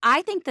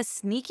I think the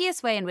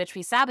sneakiest way in which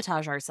we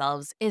sabotage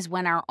ourselves is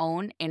when our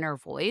own inner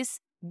voice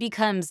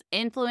becomes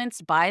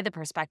influenced by the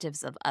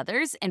perspectives of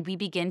others and we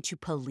begin to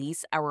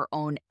police our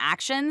own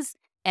actions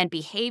and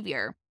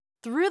behavior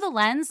through the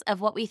lens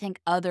of what we think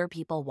other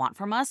people want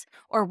from us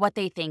or what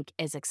they think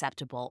is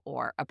acceptable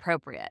or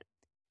appropriate.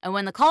 And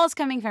when the call is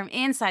coming from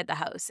inside the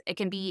house, it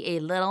can be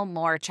a little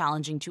more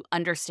challenging to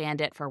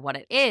understand it for what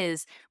it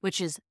is,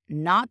 which is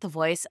not the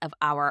voice of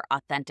our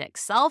authentic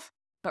self,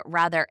 but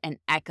rather an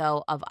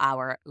echo of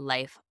our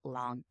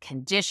lifelong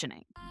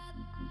conditioning.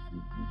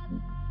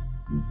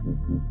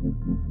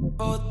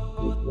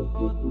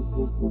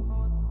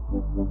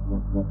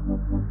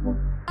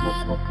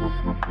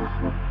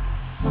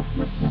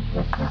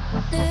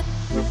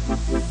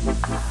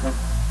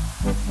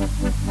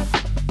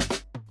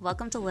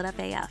 Welcome to Lit Up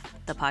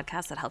AF, the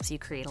podcast that helps you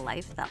create a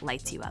life that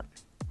lights you up.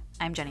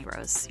 I'm Jenny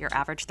Rose, your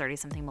average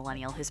 30-something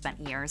millennial who spent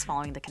years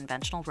following the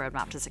conventional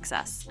roadmap to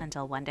success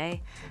until one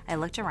day I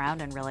looked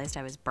around and realized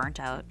I was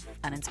burnt out,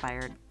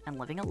 uninspired, and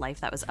living a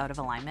life that was out of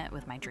alignment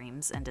with my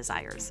dreams and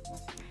desires.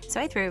 So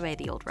I threw away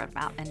the old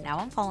roadmap, and now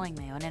I'm following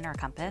my own inner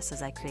compass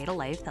as I create a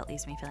life that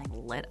leaves me feeling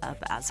lit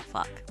up as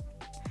fuck.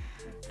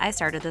 I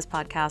started this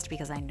podcast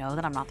because I know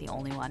that I'm not the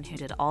only one who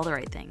did all the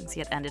right things,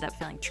 yet ended up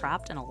feeling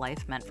trapped in a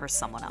life meant for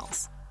someone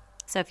else.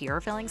 So if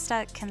you're feeling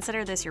stuck,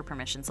 consider this your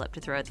permission slip to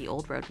throw out the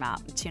old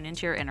roadmap, tune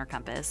into your inner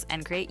compass,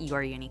 and create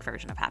your unique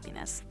version of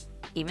happiness,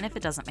 even if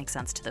it doesn't make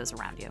sense to those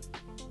around you.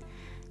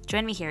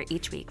 Join me here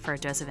each week for a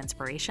dose of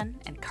inspiration,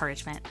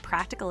 encouragement,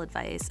 practical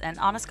advice, and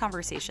honest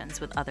conversations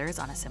with others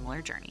on a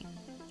similar journey.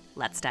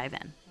 Let's dive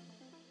in.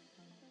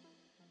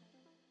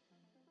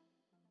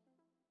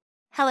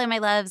 Hello, my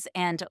loves,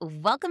 and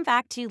welcome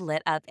back to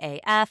Lit Up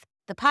AF,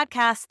 the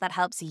podcast that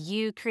helps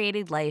you create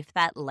a life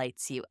that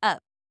lights you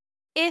up.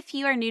 If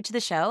you are new to the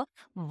show,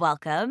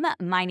 welcome.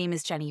 My name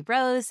is Jenny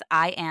Rose.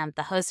 I am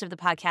the host of the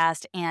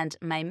podcast, and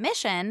my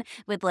mission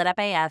with Lit Up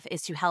AF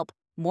is to help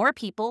more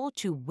people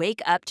to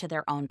wake up to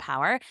their own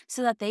power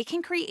so that they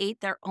can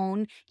create their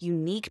own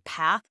unique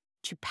path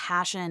to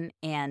passion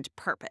and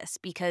purpose,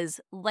 because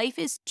life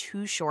is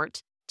too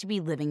short to be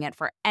living it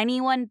for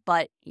anyone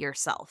but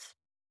yourself.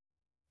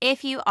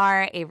 If you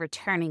are a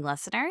returning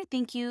listener,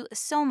 thank you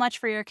so much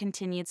for your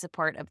continued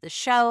support of the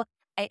show.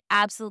 I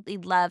absolutely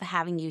love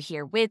having you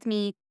here with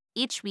me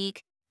each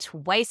week,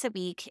 twice a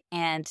week,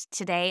 and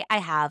today I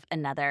have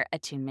another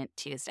Attunement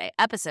Tuesday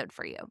episode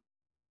for you.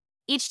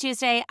 Each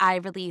Tuesday, I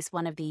release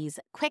one of these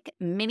quick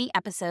mini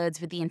episodes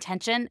with the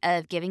intention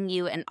of giving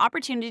you an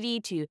opportunity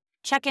to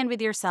check in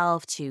with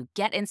yourself, to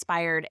get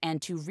inspired,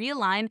 and to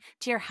realign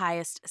to your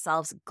highest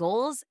self's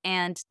goals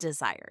and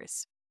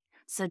desires.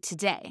 So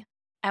today,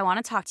 I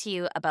want to talk to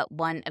you about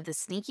one of the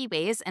sneaky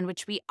ways in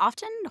which we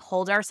often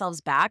hold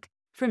ourselves back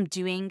from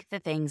doing the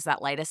things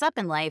that light us up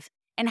in life,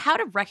 and how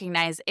to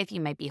recognize if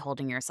you might be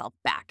holding yourself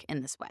back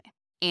in this way.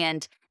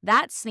 And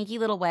that sneaky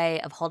little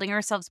way of holding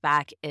ourselves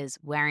back is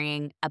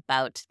worrying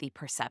about the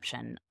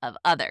perception of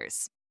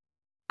others.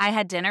 I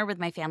had dinner with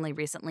my family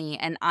recently,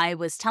 and I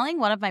was telling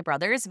one of my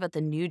brothers about the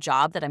new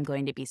job that I'm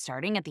going to be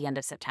starting at the end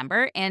of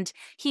September, and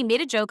he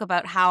made a joke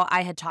about how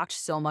I had talked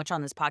so much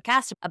on this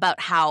podcast about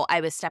how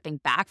I was stepping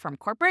back from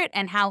corporate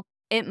and how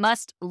it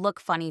must look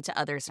funny to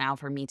others now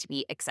for me to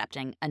be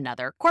accepting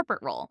another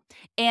corporate role.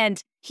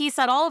 And he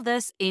said all of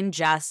this in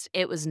jest.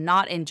 It was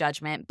not in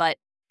judgment, but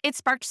it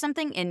sparked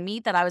something in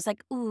me that I was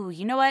like, ooh,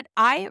 you know what?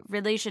 I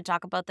really should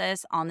talk about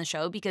this on the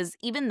show, because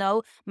even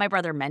though my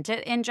brother meant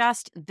it in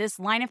jest, this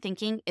line of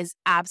thinking is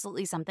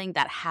absolutely something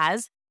that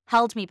has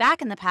held me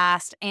back in the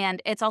past.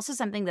 And it's also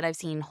something that I've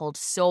seen hold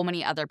so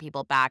many other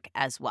people back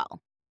as well.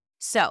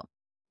 So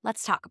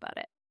let's talk about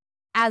it.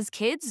 As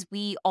kids,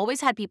 we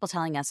always had people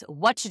telling us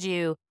what to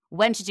do,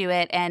 when to do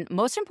it, and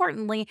most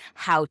importantly,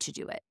 how to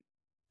do it.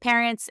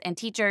 Parents and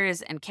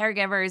teachers and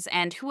caregivers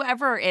and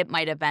whoever it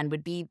might have been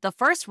would be the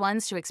first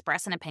ones to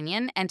express an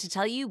opinion and to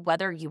tell you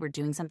whether you were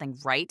doing something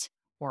right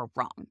or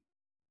wrong.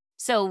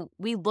 So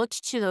we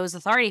looked to those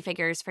authority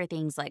figures for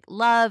things like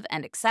love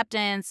and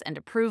acceptance and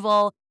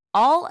approval,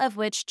 all of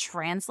which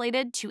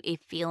translated to a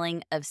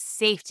feeling of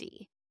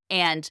safety.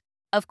 And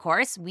of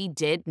course, we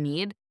did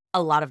need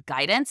a lot of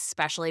guidance,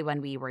 especially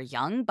when we were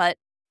young, but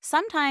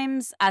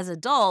sometimes as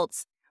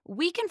adults,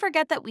 we can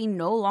forget that we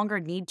no longer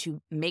need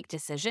to make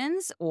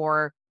decisions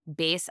or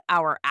base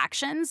our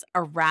actions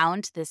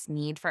around this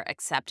need for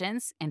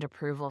acceptance and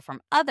approval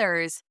from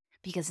others,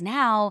 because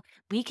now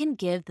we can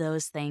give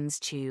those things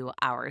to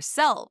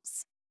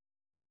ourselves.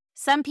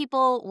 Some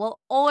people will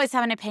always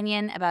have an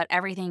opinion about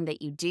everything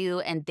that you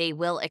do, and they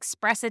will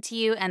express it to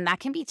you, and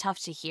that can be tough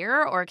to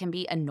hear, or it can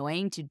be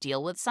annoying to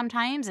deal with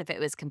sometimes if it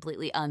was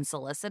completely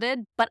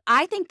unsolicited. But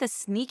I think the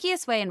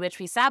sneakiest way in which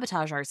we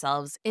sabotage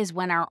ourselves is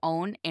when our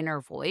own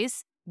inner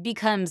voice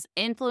becomes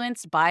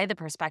influenced by the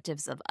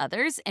perspectives of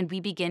others, and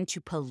we begin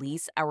to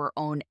police our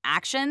own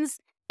actions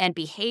and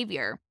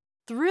behavior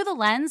through the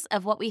lens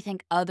of what we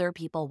think other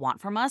people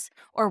want from us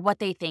or what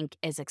they think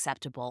is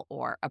acceptable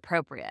or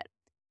appropriate.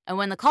 And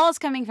when the call is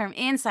coming from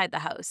inside the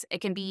house, it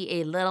can be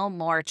a little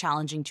more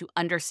challenging to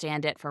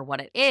understand it for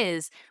what it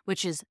is,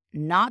 which is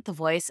not the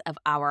voice of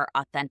our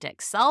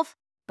authentic self,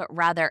 but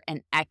rather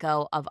an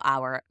echo of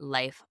our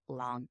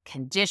lifelong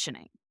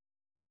conditioning.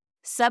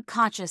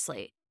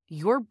 Subconsciously,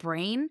 your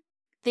brain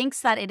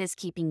thinks that it is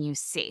keeping you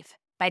safe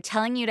by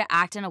telling you to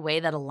act in a way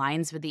that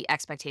aligns with the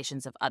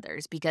expectations of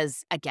others.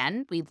 Because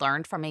again, we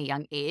learned from a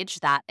young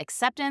age that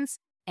acceptance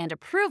and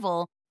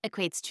approval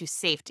equates to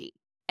safety.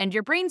 And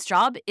your brain's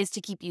job is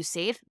to keep you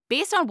safe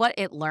based on what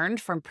it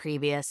learned from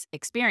previous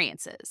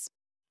experiences.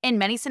 In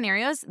many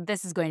scenarios,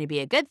 this is going to be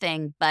a good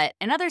thing, but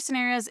in other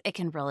scenarios, it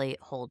can really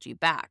hold you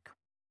back.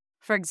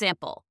 For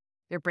example,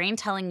 your brain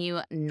telling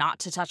you not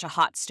to touch a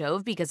hot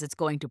stove because it's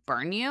going to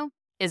burn you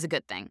is a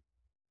good thing.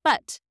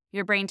 But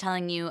your brain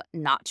telling you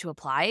not to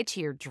apply to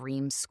your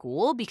dream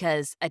school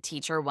because a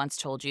teacher once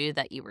told you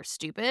that you were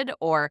stupid,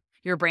 or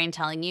your brain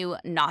telling you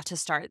not to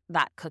start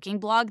that cooking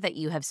blog that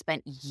you have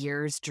spent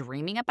years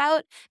dreaming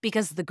about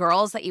because the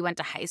girls that you went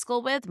to high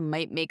school with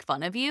might make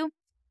fun of you,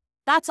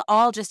 that's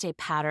all just a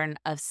pattern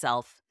of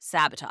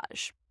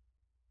self-sabotage.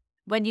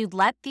 When you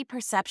let the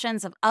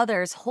perceptions of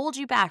others hold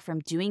you back from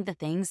doing the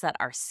things that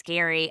are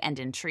scary and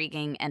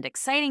intriguing and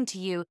exciting to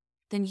you,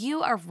 then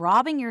you are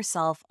robbing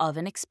yourself of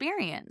an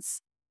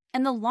experience.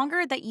 And the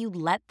longer that you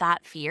let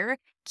that fear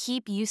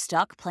keep you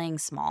stuck playing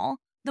small,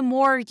 the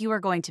more you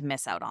are going to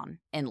miss out on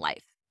in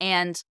life.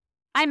 And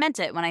I meant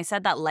it when I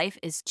said that life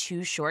is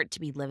too short to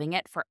be living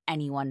it for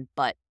anyone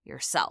but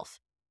yourself.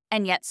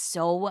 And yet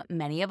so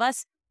many of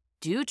us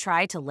do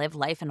try to live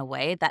life in a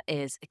way that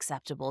is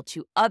acceptable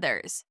to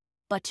others.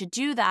 But to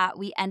do that,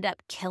 we end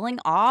up killing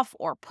off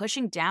or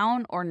pushing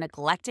down or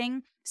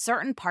neglecting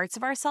certain parts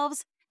of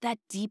ourselves that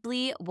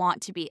deeply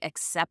want to be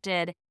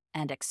accepted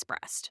and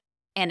expressed.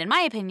 And in my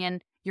opinion,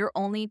 your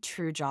only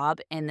true job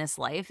in this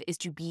life is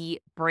to be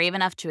brave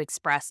enough to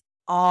express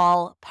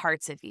all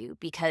parts of you,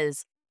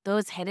 because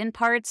those hidden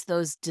parts,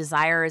 those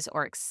desires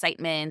or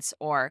excitements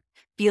or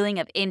feeling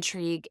of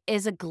intrigue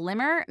is a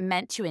glimmer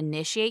meant to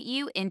initiate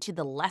you into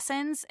the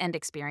lessons and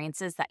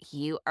experiences that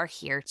you are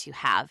here to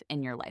have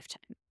in your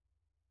lifetime.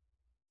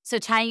 So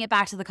tying it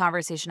back to the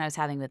conversation I was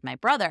having with my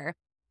brother,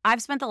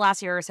 I've spent the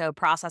last year or so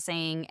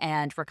processing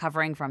and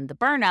recovering from the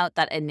burnout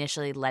that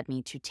initially led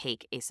me to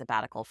take a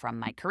sabbatical from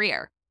my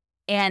career.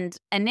 And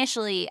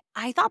initially,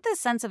 I thought this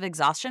sense of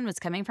exhaustion was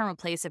coming from a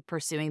place of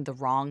pursuing the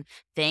wrong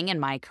thing in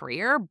my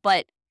career.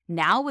 But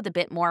now, with a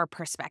bit more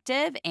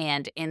perspective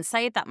and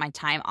insight that my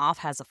time off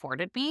has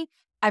afforded me,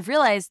 I've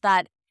realized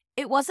that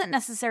it wasn't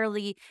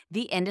necessarily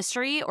the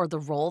industry or the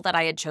role that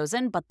I had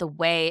chosen, but the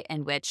way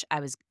in which I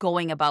was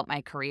going about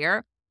my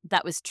career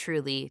that was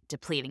truly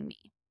depleting me.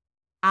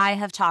 I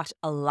have talked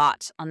a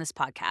lot on this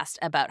podcast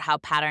about how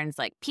patterns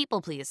like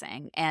people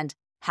pleasing and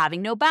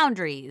having no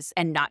boundaries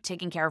and not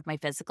taking care of my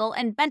physical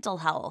and mental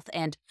health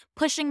and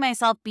pushing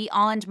myself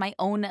beyond my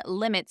own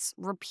limits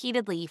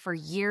repeatedly for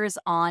years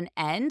on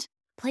end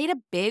played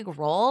a big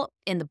role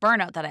in the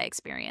burnout that I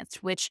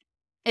experienced, which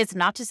is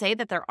not to say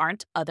that there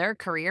aren't other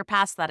career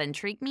paths that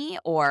intrigue me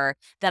or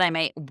that I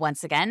might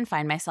once again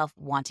find myself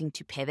wanting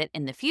to pivot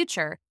in the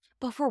future.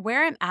 But for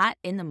where I'm at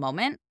in the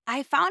moment,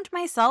 I found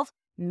myself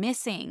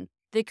missing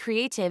the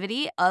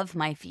creativity of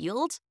my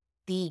field,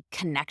 the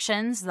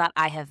connections that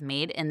I have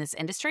made in this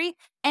industry,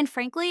 and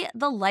frankly,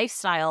 the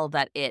lifestyle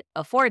that it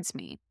affords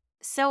me.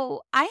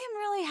 So I am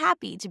really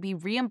happy to be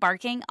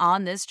re-embarking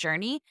on this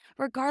journey,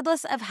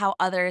 regardless of how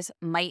others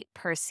might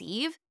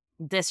perceive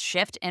this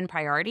shift in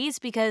priorities,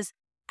 because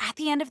at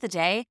the end of the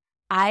day,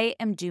 I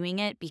am doing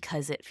it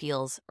because it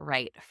feels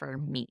right for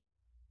me.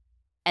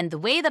 And the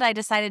way that I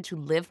decided to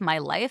live my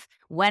life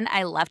when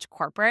I left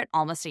corporate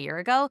almost a year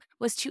ago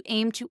was to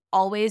aim to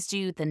always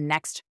do the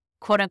next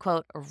quote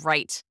unquote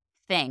right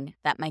thing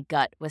that my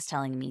gut was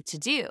telling me to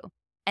do.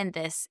 And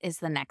this is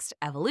the next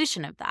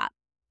evolution of that.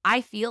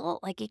 I feel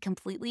like a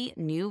completely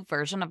new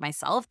version of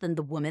myself than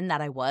the woman that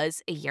I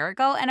was a year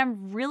ago, and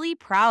I'm really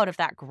proud of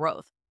that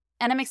growth.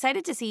 And I'm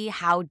excited to see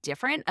how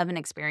different of an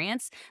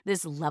experience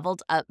this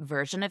leveled up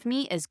version of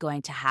me is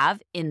going to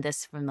have in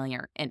this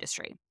familiar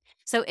industry.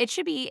 So it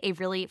should be a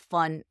really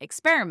fun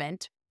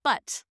experiment,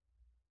 but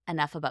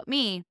enough about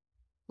me.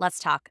 Let's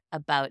talk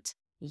about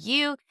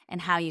you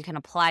and how you can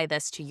apply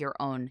this to your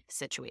own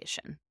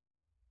situation.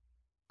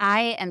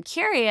 I am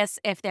curious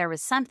if there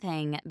was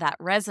something that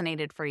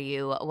resonated for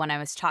you when I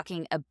was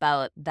talking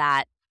about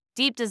that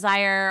deep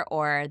desire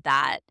or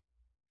that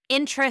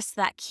interest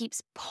that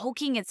keeps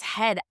poking its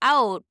head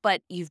out,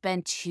 but you've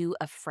been too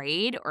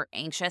afraid or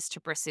anxious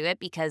to pursue it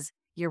because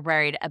you're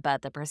worried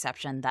about the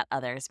perception that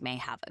others may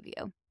have of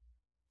you.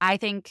 I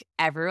think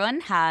everyone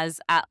has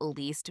at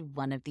least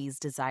one of these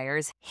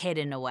desires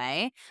hidden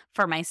away.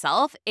 For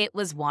myself, it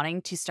was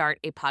wanting to start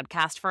a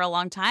podcast for a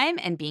long time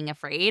and being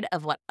afraid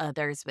of what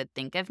others would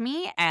think of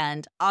me.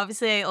 And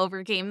obviously, I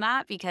overcame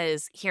that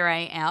because here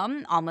I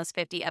am, almost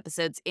 50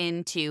 episodes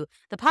into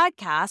the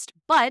podcast.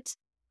 But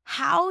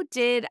how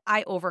did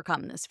I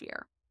overcome this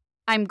fear?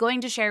 I'm going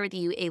to share with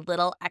you a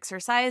little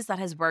exercise that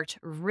has worked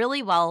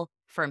really well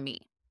for me.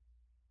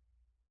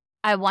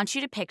 I want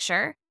you to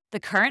picture the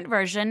current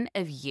version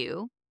of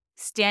you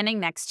standing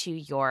next to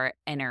your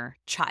inner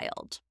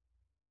child.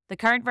 The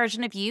current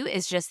version of you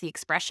is just the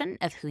expression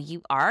of who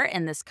you are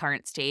in this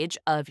current stage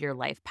of your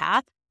life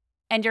path.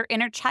 And your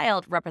inner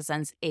child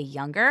represents a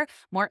younger,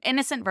 more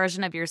innocent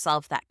version of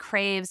yourself that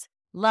craves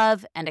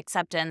love and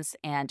acceptance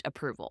and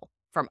approval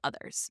from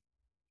others.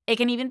 It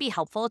can even be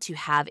helpful to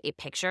have a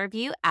picture of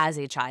you as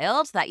a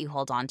child that you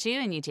hold on to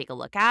and you take a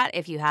look at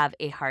if you have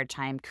a hard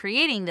time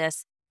creating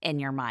this in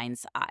your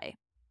mind's eye.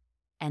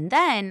 And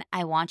then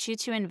I want you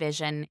to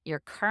envision your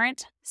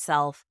current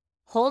self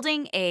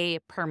holding a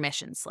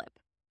permission slip,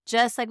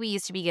 just like we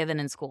used to be given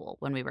in school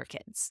when we were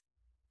kids.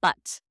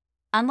 But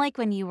unlike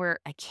when you were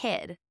a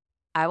kid,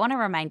 I want to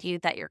remind you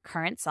that your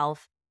current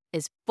self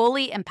is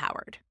fully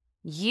empowered.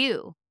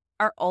 You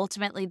are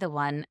ultimately the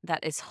one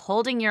that is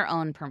holding your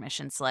own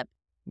permission slip,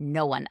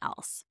 no one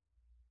else.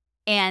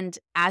 And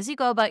as you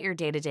go about your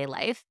day-to-day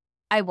life,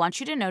 I want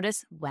you to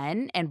notice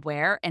when and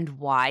where and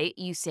why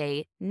you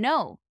say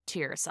no to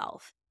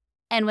yourself.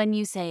 And when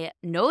you say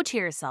no to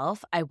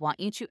yourself, I want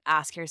you to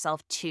ask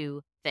yourself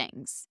two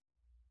things.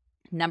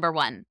 Number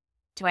one,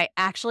 do I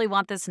actually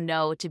want this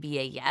no to be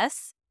a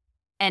yes?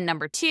 And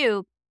number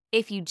two,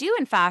 if you do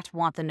in fact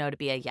want the no to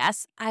be a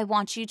yes, I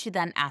want you to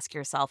then ask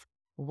yourself,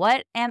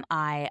 what am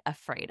I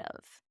afraid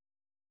of?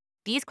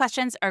 These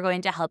questions are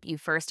going to help you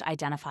first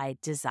identify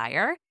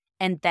desire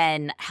and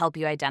then help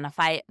you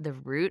identify the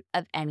root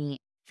of any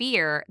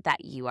fear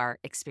that you are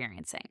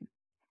experiencing.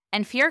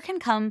 And fear can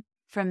come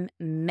from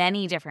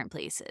many different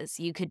places.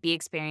 You could be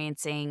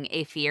experiencing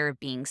a fear of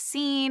being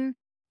seen,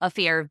 a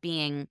fear of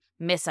being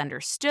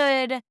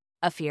misunderstood,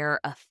 a fear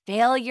of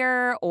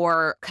failure,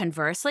 or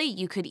conversely,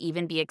 you could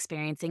even be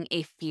experiencing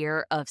a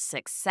fear of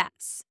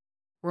success.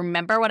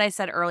 Remember what I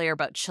said earlier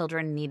about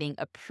children needing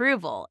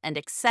approval and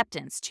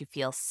acceptance to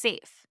feel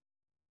safe.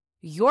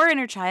 Your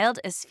inner child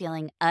is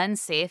feeling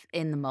unsafe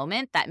in the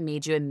moment that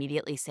made you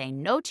immediately say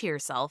no to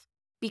yourself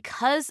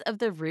because of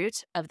the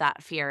root of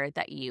that fear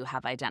that you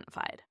have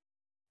identified.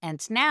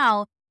 And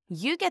now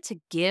you get to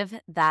give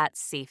that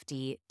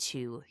safety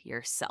to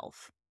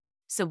yourself.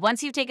 So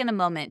once you've taken a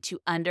moment to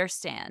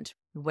understand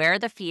where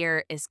the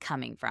fear is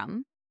coming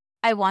from,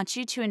 I want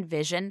you to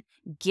envision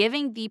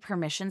giving the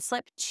permission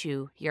slip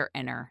to your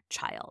inner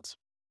child.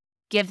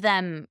 Give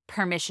them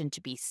permission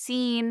to be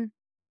seen,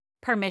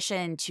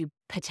 permission to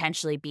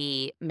potentially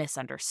be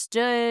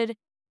misunderstood,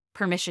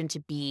 permission to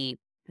be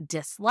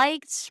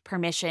disliked,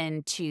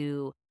 permission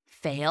to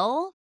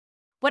fail.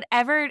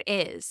 Whatever it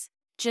is,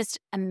 just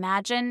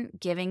imagine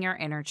giving your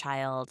inner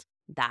child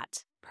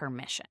that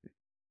permission.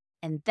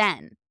 And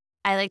then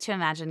I like to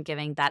imagine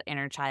giving that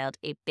inner child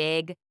a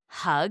big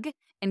hug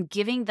and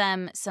giving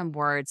them some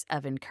words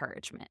of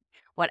encouragement.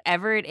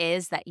 Whatever it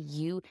is that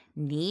you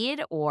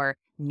need or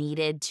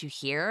needed to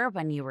hear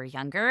when you were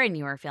younger and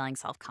you were feeling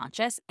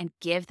self-conscious, and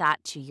give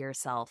that to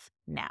yourself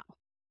now.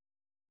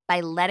 By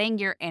letting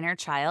your inner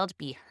child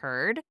be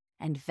heard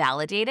and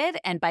validated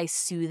and by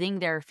soothing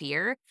their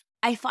fear,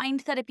 I find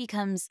that it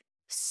becomes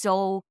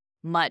so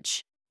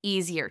much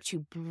easier to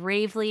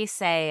bravely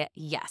say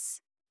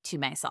yes to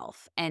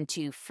myself and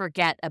to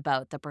forget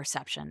about the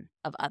perception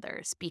of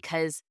others.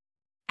 Because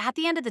at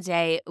the end of the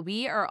day,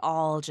 we are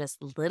all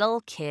just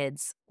little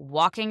kids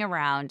walking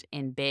around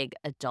in big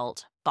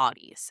adult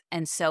bodies.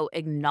 And so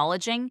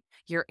acknowledging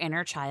your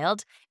inner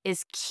child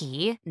is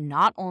key,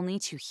 not only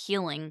to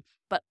healing,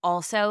 but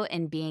also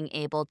in being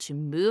able to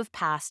move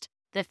past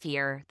the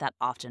fear that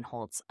often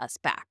holds us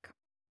back.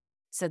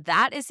 So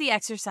that is the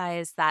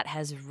exercise that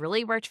has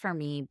really worked for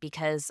me,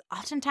 because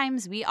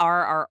oftentimes we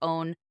are our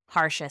own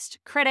harshest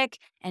critic,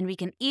 and we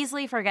can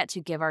easily forget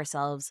to give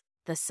ourselves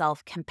the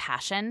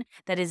self-compassion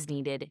that is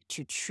needed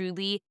to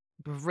truly,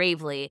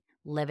 bravely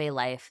live a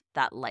life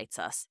that lights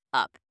us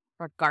up,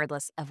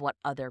 regardless of what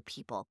other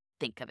people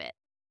think of it.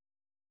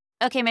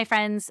 Okay, my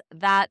friends,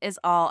 that is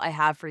all I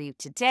have for you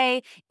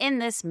today in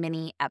this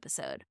mini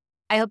episode.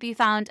 I hope you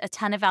found a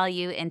ton of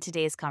value in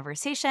today's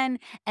conversation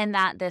and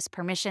that this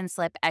permission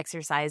slip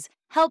exercise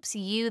helps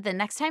you the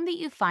next time that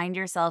you find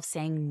yourself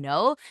saying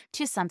no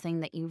to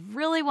something that you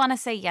really want to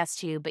say yes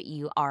to, but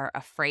you are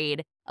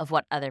afraid of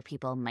what other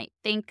people might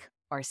think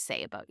or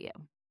say about you.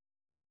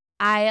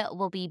 I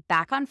will be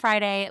back on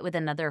Friday with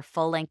another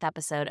full-length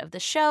episode of the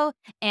show.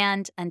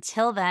 And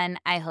until then,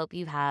 I hope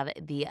you have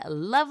the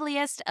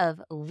loveliest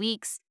of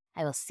weeks.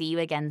 I will see you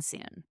again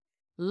soon.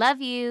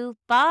 Love you.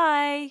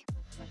 Bye.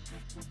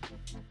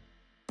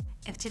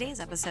 If today's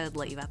episode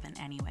lit you up in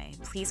any way,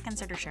 please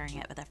consider sharing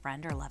it with a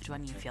friend or loved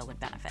one you feel would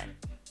benefit.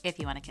 If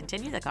you want to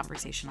continue the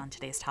conversation on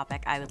today's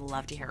topic, I would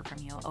love to hear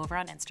from you over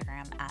on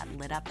Instagram at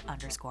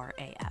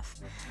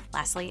lit_up_AF.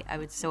 Lastly, I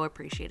would so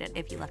appreciate it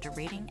if you left a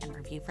rating and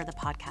review for the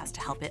podcast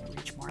to help it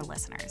reach more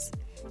listeners.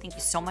 Thank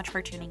you so much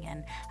for tuning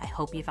in. I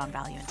hope you found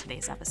value in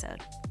today's episode.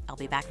 I'll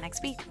be back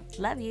next week.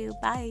 Love you.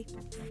 Bye.